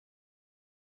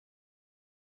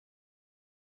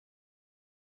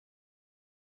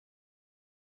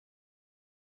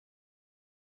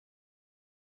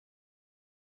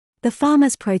The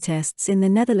farmers' protests in the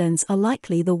Netherlands are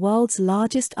likely the world's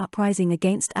largest uprising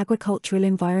against agricultural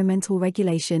environmental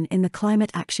regulation in the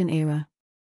climate action era.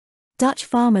 Dutch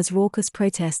farmers' raucous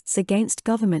protests against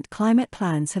government climate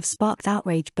plans have sparked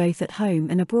outrage both at home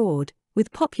and abroad,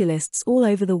 with populists all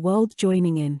over the world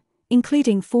joining in,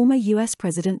 including former US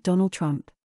President Donald Trump.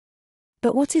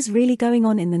 But what is really going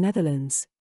on in the Netherlands?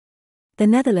 The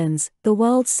Netherlands, the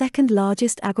world's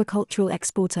second-largest agricultural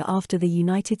exporter after the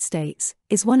United States,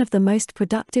 is one of the most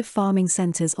productive farming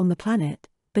centers on the planet,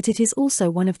 but it is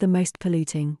also one of the most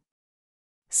polluting.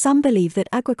 Some believe that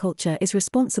agriculture is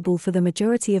responsible for the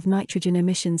majority of nitrogen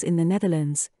emissions in the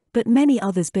Netherlands, but many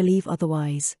others believe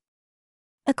otherwise.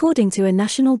 According to a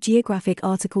National Geographic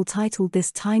article titled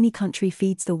 "This Tiny Country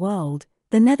Feeds the World,"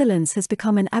 the Netherlands has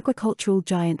become an agricultural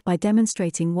giant by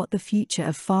demonstrating what the future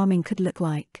of farming could look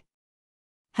like.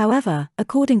 However,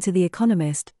 according to The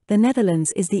Economist, the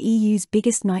Netherlands is the EU's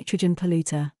biggest nitrogen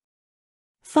polluter.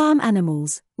 Farm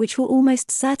animals, which will almost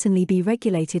certainly be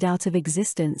regulated out of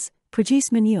existence,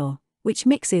 produce manure, which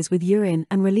mixes with urine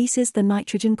and releases the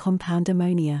nitrogen compound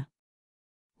ammonia.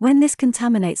 When this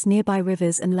contaminates nearby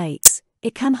rivers and lakes,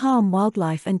 it can harm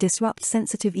wildlife and disrupt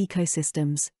sensitive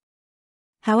ecosystems.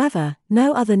 However,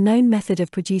 no other known method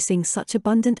of producing such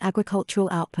abundant agricultural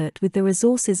output with the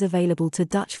resources available to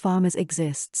Dutch farmers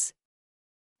exists.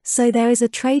 So there is a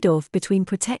trade-off between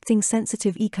protecting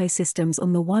sensitive ecosystems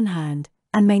on the one hand,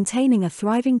 and maintaining a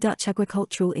thriving Dutch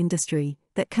agricultural industry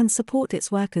that can support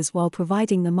its workers while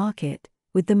providing the market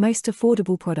with the most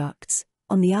affordable products,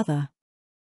 on the other.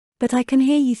 But I can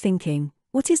hear you thinking,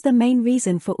 what is the main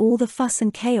reason for all the fuss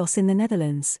and chaos in the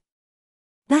Netherlands?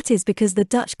 That is because the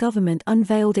Dutch government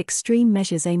unveiled extreme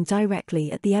measures aimed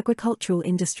directly at the agricultural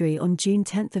industry on June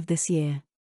 10 of this year.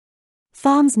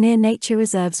 Farms near nature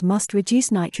reserves must reduce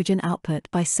nitrogen output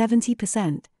by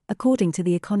 70%, according to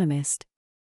The Economist.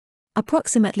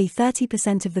 Approximately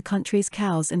 30% of the country's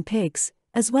cows and pigs,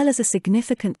 as well as a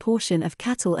significant portion of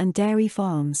cattle and dairy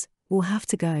farms, will have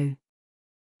to go.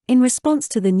 In response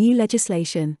to the new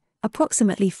legislation,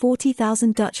 approximately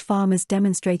 40,000 Dutch farmers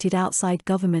demonstrated outside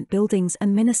government buildings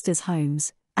and ministers'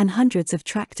 homes, and hundreds of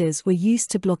tractors were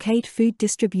used to blockade food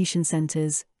distribution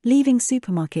centers, leaving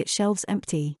supermarket shelves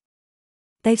empty.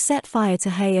 They've set fire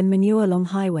to hay and manure along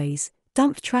highways,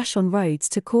 dumped trash on roads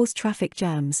to cause traffic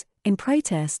jams. In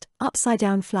protest,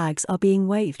 upside-down flags are being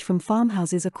waved from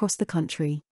farmhouses across the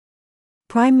country.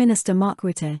 Prime Minister Mark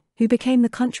Rutte, who became the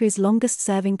country's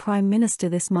longest-serving prime minister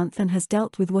this month and has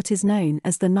dealt with what is known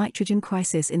as the nitrogen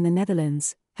crisis in the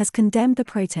Netherlands, has condemned the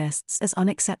protests as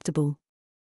unacceptable.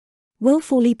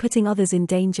 Willfully putting others in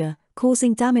danger,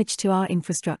 causing damage to our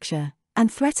infrastructure,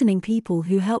 and threatening people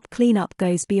who help clean up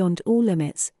goes beyond all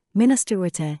limits, Minister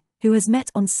Rutte, who has met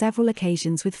on several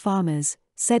occasions with farmers,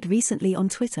 said recently on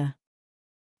Twitter.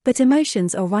 But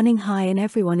emotions are running high and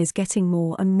everyone is getting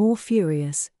more and more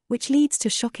furious, which leads to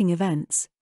shocking events.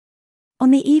 On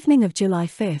the evening of July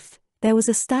 5, there was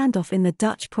a standoff in the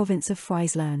Dutch province of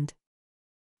Friesland.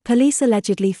 Police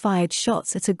allegedly fired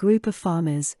shots at a group of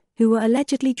farmers, who were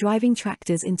allegedly driving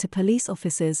tractors into police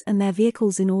officers and their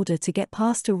vehicles in order to get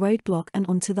past a roadblock and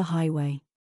onto the highway.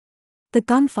 The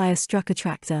gunfire struck a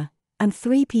tractor, and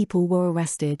 3 people were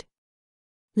arrested.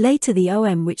 Later the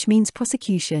OM, which means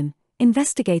prosecution,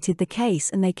 investigated the case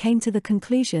and they came to the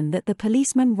conclusion that the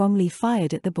policeman wrongly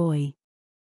fired at the boy.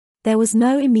 There was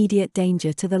no immediate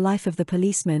danger to the life of the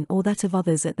policeman or that of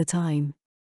others at the time.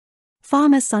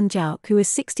 Farmer Son Jouk, who is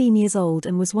 16 years old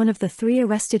and was one of the 3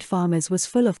 arrested farmers, was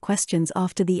full of questions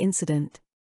after the incident.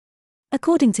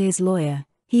 According to his lawyer,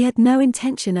 he had no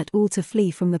intention at all to flee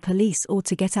from the police or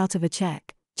to get out of a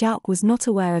check. Jouk was not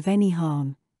aware of any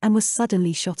harm, and was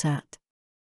suddenly shot at.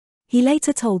 He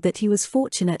later told that he was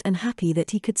fortunate and happy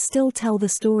that he could still tell the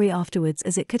story afterwards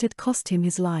as it could have cost him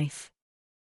his life.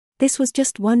 This was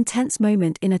just one tense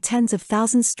moment in a tens of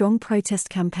thousands strong protest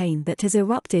campaign that has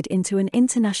erupted into an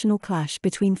international clash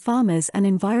between farmers and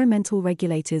environmental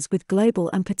regulators with global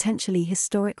and potentially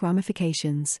historic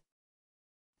ramifications.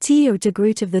 Theo de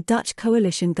Groot of the Dutch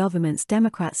coalition government's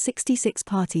Democrat 66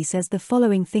 party says the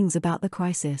following things about the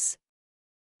crisis.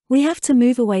 We have to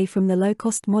move away from the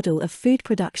low-cost model of food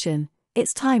production.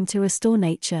 It's time to restore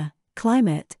nature,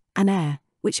 climate, and air,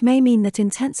 which may mean that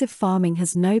intensive farming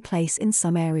has no place in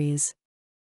some areas.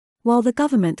 While the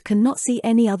government cannot see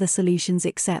any other solutions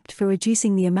except for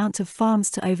reducing the amount of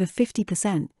farms to over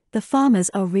 50%, the farmers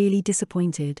are really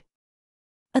disappointed.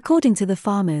 According to the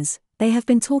farmers, they have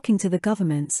been talking to the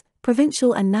governments,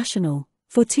 provincial and national,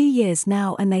 for 2 years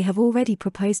now and they have already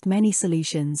proposed many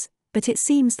solutions. But it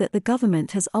seems that the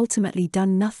government has ultimately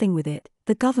done nothing with it.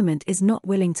 The government is not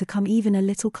willing to come even a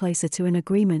little closer to an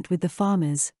agreement with the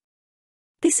farmers.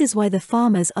 This is why the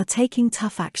farmers are taking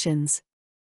tough actions.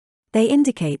 They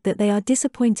indicate that they are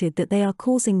disappointed that they are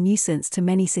causing nuisance to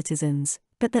many citizens,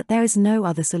 but that there is no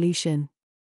other solution.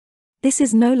 This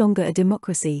is no longer a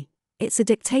democracy, it's a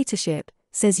dictatorship,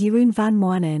 says Jeroen van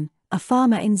Moanen, a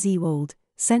farmer in Zeewolde,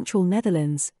 central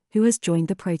Netherlands, who has joined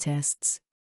the protests.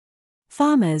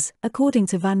 Farmers, according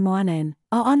to Van Moanen,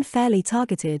 are unfairly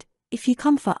targeted. If you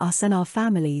come for us and our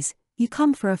families, you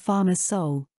come for a farmer's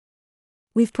soul.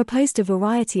 We've proposed a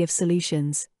variety of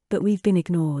solutions, but we've been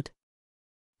ignored.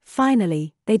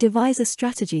 Finally, they devise a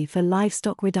strategy for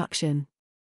livestock reduction.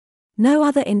 No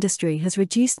other industry has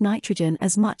reduced nitrogen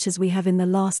as much as we have in the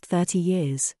last 30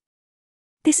 years.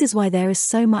 This is why there is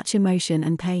so much emotion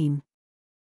and pain.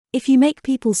 If you make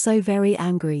people so very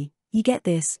angry, you get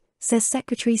this, says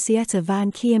Secretary Sietta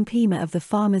van Kiempema of the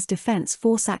Farmers Defence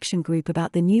Force Action Group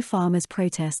about the new farmers'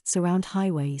 protests around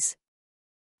highways.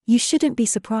 You shouldn't be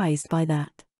surprised by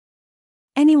that.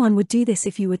 Anyone would do this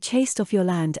if you were chased off your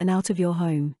land and out of your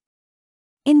home.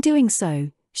 In doing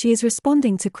so, she is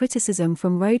responding to criticism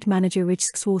from Road Manager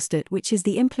Rijkswaterstaat, which is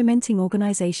the implementing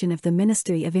organization of the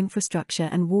Ministry of Infrastructure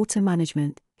and Water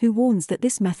Management, who warns that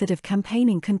this method of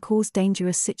campaigning can cause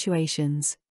dangerous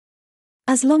situations.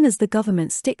 As long as the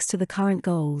government sticks to the current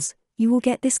goals, you will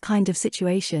get this kind of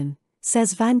situation,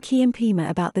 says Van Kiempema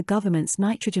about the government's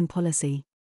nitrogen policy.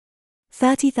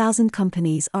 30,000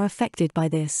 companies are affected by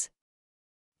this.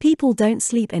 People don't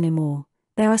sleep anymore.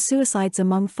 There are suicides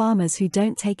among farmers who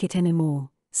don't take it anymore,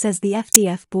 says the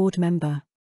FDF board member.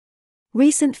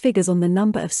 Recent figures on the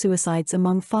number of suicides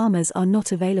among farmers are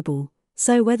not available,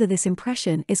 so whether this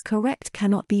impression is correct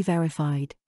cannot be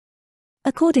verified.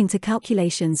 According to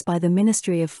calculations by the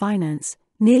Ministry of Finance,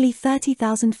 nearly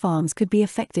 30,000 farms could be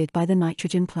affected by the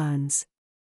nitrogen plans.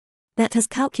 That has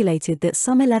calculated that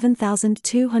some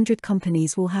 11,200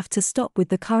 companies will have to stop with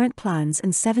the current plans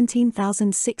and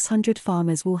 17,600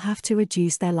 farmers will have to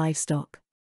reduce their livestock.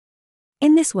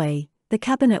 In this way, the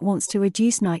cabinet wants to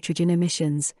reduce nitrogen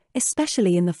emissions,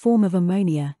 especially in the form of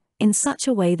ammonia, in such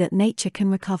a way that nature can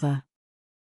recover.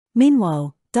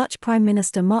 Meanwhile, Dutch Prime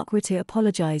Minister Mark Rutte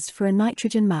apologized for a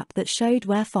nitrogen map that showed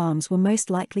where farms were most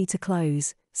likely to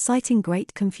close, citing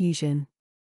great confusion.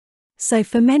 So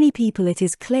for many people it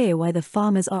is clear why the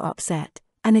farmers are upset,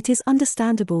 and it is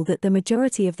understandable that the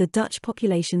majority of the Dutch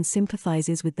population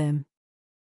sympathizes with them.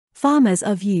 Farmers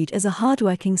are viewed as a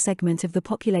hardworking segment of the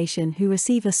population who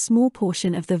receive a small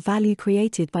portion of the value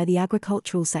created by the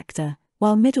agricultural sector,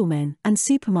 while middlemen and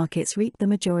supermarkets reap the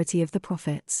majority of the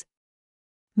profits.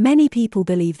 Many people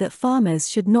believe that farmers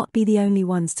should not be the only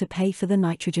ones to pay for the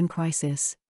nitrogen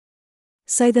crisis.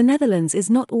 So the Netherlands is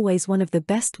not always one of the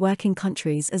best working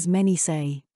countries as many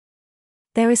say.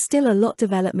 There is still a lot of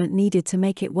development needed to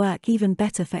make it work even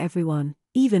better for everyone,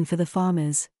 even for the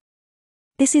farmers.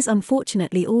 This is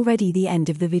unfortunately already the end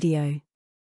of the video.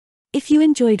 If you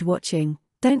enjoyed watching,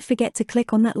 don't forget to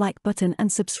click on that like button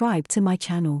and subscribe to my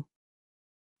channel.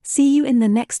 See you in the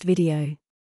next video.